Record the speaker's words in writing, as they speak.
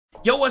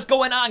Yo, what's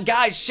going on,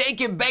 guys?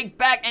 Shake and Bake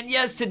back, and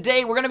yes,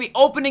 today we're gonna be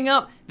opening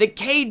up the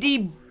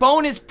KD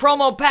bonus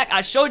promo pack. I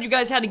showed you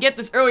guys how to get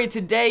this earlier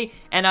today,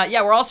 and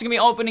yeah, we're also gonna be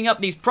opening up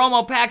these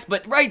promo packs,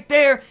 but right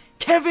there,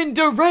 Kevin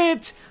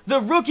Durant,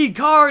 the rookie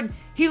card,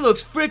 he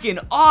looks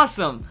freaking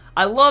awesome.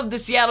 I love the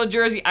Seattle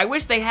jersey. I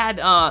wish they had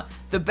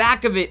the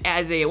back of it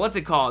as a, what's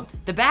it called?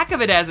 The back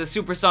of it as a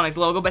Supersonics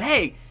logo, but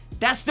hey,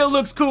 that still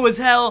looks cool as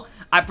hell.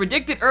 I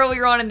predicted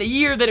earlier on in the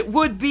year that it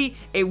would be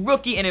a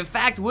rookie, and in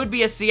fact would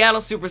be a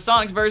Seattle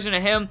Supersonics version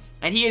of him,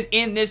 and he is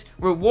in this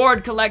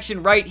reward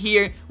collection right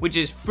here, which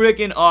is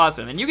freaking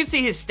awesome. And you can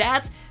see his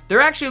stats, they're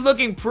actually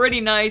looking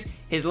pretty nice.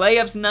 His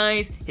layup's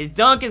nice, his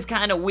dunk is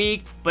kind of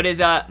weak, but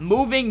his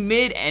moving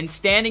mid and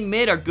standing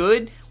mid are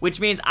good, which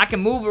means I can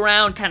move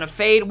around, kind of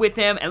fade with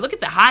him, and look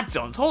at the hot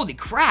zones, holy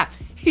crap,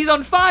 he's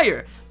on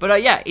fire.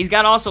 But yeah, he's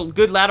got also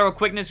good lateral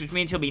quickness, which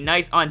means he'll be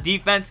nice on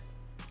defense.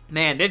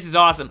 Man, this is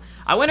awesome.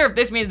 I wonder if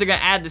this means they're going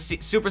to add the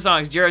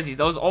Supersonics jerseys.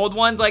 Those old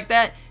ones like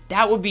that,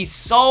 that would be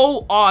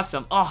so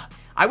awesome. Oh,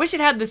 I wish it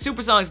had the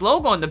Supersonics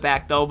logo on the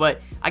back, though,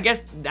 but I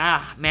guess,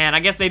 man,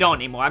 I guess they don't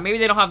anymore. Maybe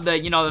they don't have the,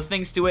 you know, the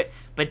things to it,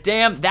 but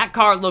damn, that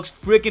card looks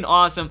freaking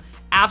awesome.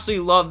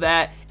 Absolutely love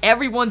that.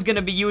 Everyone's going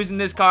to be using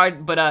this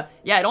card, but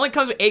yeah, it only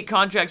comes with 8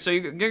 contracts, so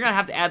you're going to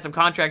have to add some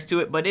contracts to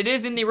it, but it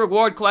is in the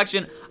reward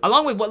collection,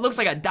 along with what looks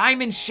like a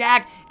diamond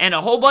Shaq and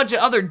a whole bunch of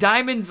other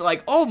diamonds.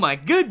 Like, oh my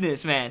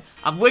goodness, man.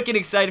 I'm wicked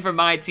excited for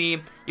my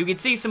team. You can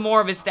see some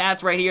more of his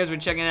stats right here as we're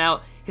checking it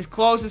out. His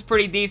close is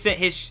pretty decent.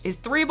 His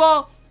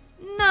 3-ball,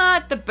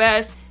 not the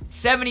best.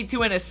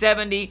 72 and a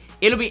 70.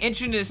 It'll be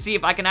interesting to see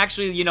if I can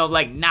actually, you know,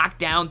 like knock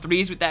down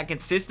threes with that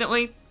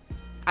consistently.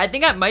 I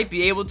think I might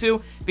be able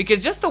to,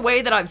 because just the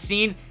way that I've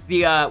seen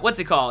the, what's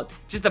it called?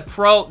 Just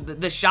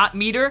the shot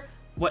meter.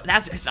 I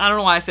don't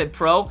know why I said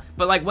pro,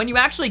 but like when you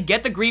actually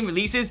get the green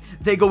releases,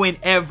 they go in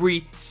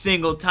every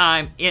single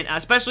time, and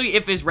especially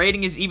if his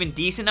rating is even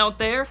decent out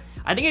there.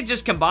 I think it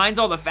just combines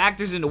all the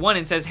factors into one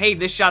and says, hey,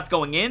 this shot's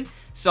going in.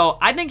 So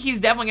I think he's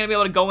definitely going to be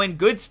able to go in.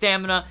 Good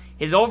stamina.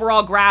 His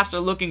overall graphs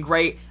are looking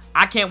great.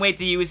 I can't wait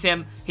to use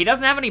him. He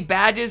doesn't have any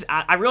badges.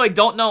 I really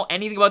don't know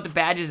anything about the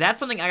badges. That's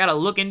something I gotta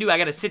look into. I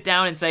gotta sit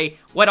down and say,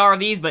 what are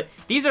these? But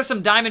these are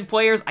some diamond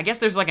players. I guess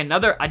there's like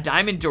a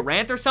diamond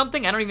Durant or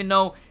something. I don't even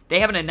know. They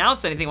haven't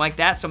announced anything like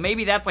that. So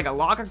maybe that's like a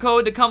locker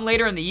code to come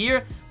later in the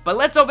year. But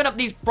let's open up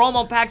these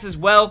promo packs as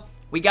well.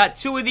 We got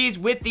 2 of these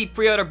with the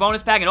pre-order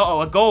bonus pack. And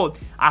uh-oh, a gold.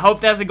 I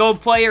hope that's a gold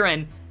player.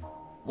 And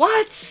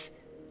what?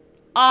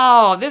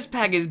 Oh, this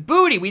pack is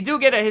booty. We do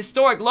get a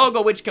historic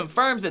logo, which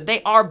confirms that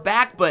they are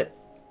back, but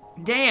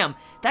damn,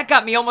 that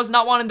got me almost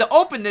not wanting to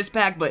open this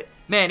pack, but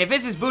man, if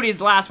it's as booty as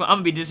the last one, I'm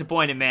gonna be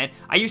disappointed, man.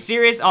 Are you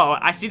serious? Oh,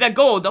 I see that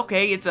gold.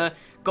 Okay, it's a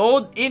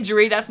gold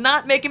injury. That's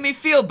not making me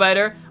feel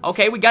better.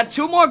 Okay, we got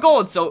 2 more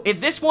gold, so if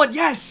this one,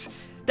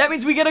 yes, that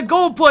means we get a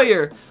gold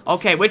player.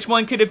 Okay, which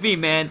one could it be,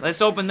 man?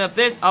 Let's open up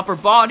this upper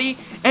body,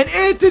 and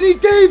Anthony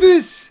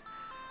Davis.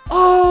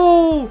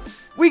 Oh,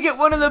 we get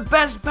one of the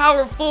best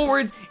power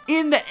forwards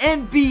in the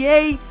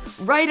NBA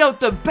right out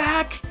the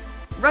back,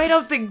 right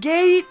out the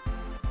gate.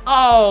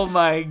 Oh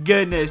my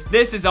goodness,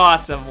 this is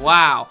awesome.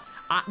 Wow.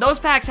 Those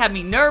packs had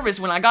me nervous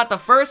when I got the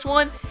first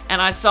one and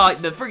I saw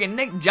the friggin'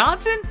 Nick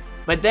Johnson,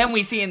 but then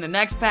we see in the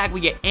next pack we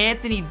get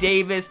Anthony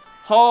Davis.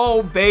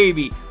 Oh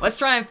baby. Let's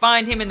try and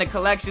find him in the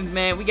collections,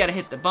 man. We gotta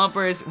hit the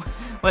bumpers.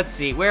 Let's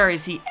see, where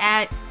is he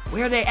at?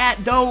 Where are they at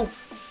though?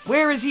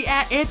 Where is he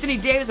at? Anthony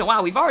Davis. And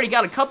wow, we've already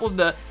got a couple of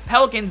the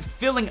Pelicans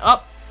filling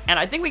up, and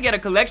I think we get a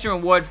collection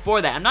reward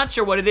for that. I'm not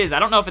sure what it is. I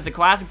don't know if it's a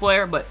classic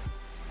player, but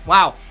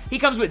wow, he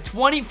comes with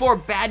 24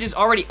 badges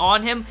already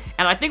on him,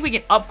 and I think we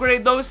can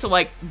upgrade those to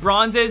like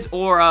bronzes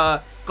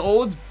or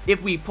golds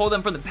if we pull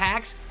them from the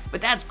packs,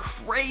 but that's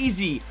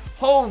crazy.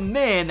 Oh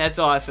man, that's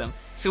awesome.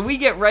 So we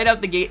get right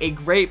out the gate a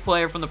great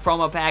player from the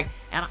promo pack,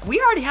 and we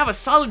already have a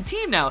solid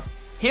team now.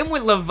 Him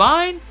with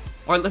Levine,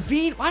 or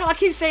Levine, why do I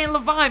keep saying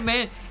Levine,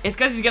 man? It's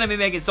because he's going to be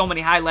making so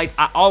many highlights.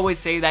 I always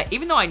say that,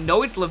 even though I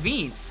know it's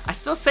Levine, I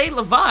still say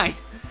Levine.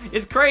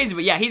 It's crazy,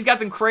 but yeah, he's got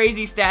some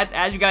crazy stats,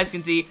 as you guys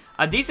can see.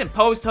 A decent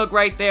post hook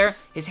right there.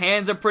 His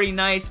hands are pretty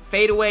nice.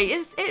 Fadeaway,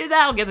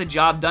 that'll get the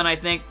job done, I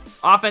think.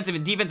 Offensive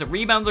and defensive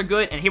rebounds are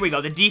good, and here we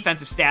go, the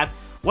defensive stats.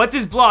 What's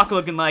his block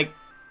looking like?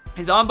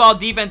 His on-ball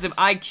defensive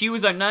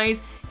IQs are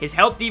nice. His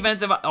help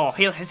defensive,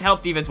 his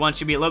help defense one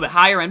should be a little bit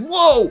higher, and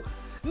whoa,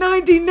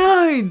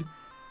 99!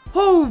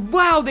 Oh,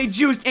 wow, they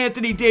juiced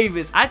Anthony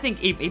Davis. I think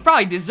he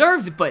probably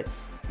deserves it, but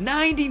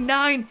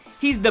 99,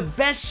 he's the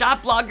best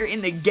shot blocker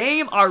in the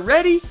game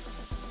already.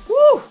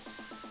 Woo!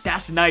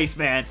 That's nice,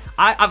 man.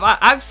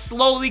 I've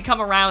slowly come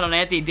around on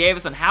Anthony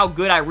Davis on how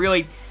good I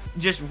really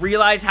just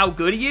realize how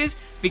good he is,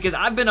 because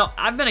I've been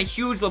a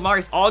huge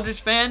LaMarcus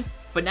Aldridge fan,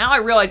 but now I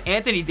realize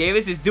Anthony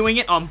Davis is doing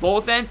it on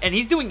both ends, and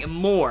he's doing it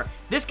more.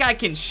 This guy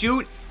can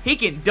shoot, he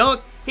can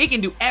dunk, he can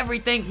do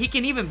everything, he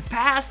can even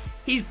pass.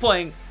 He's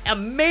playing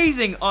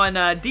amazing on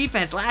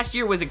defense. Last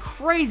year was a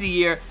crazy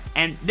year,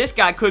 and this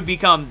guy could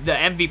become the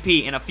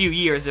MVP in a few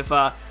years if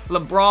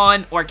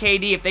LeBron or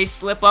KD, if they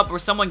slip up or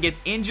someone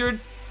gets injured.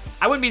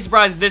 I wouldn't be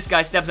surprised if this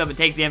guy steps up and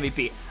takes the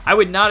MVP. I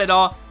would not at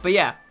all, but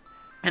yeah.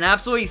 An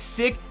absolutely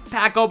sick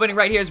pack opening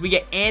right here as we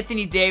get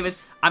Anthony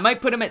Davis. I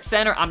might put him at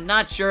center. I'm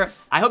not sure.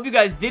 I hope you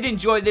guys did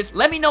enjoy this.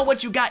 Let me know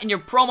what you got in your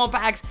promo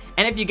packs,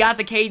 and if you got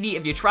the KD,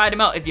 if you tried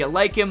him out, if you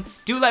like him,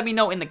 do let me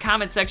know in the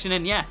comment section,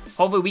 and yeah,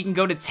 hopefully we can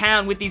go to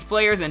town with these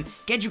players and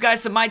get you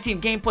guys some My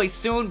Team gameplay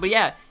soon. But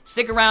yeah,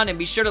 stick around and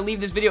be sure to leave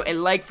this video a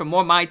like for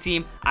more My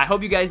Team. I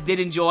hope you guys did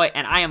enjoy,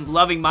 and I am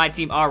loving My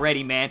Team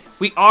already, man.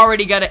 We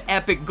already got an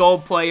epic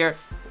gold player.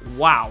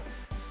 Wow.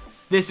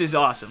 This is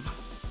awesome.